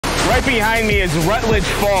Right behind me is Rutledge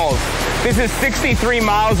Falls. This is 63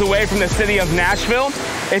 miles away from the city of Nashville.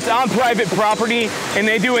 It's on private property, and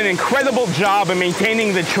they do an incredible job of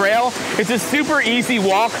maintaining the trail. It's a super easy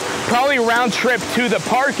walk. Probably round trip to the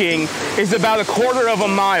parking is about a quarter of a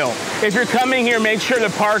mile. If you're coming here, make sure to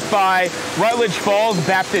park by Rutledge Falls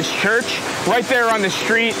Baptist Church, right there on the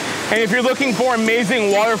street. And if you're looking for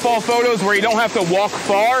amazing waterfall photos where you don't have to walk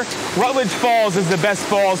far, Rutledge Falls is the best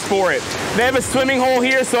falls for it. They have a swimming hole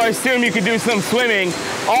here, so I assume you could do some swimming.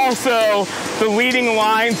 Also, the leading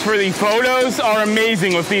lines for the photos are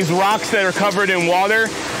amazing with these rocks that are covered in water.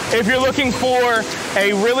 If you're looking for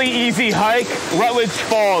a really easy hike, Rutledge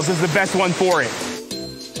Falls is the best one for it.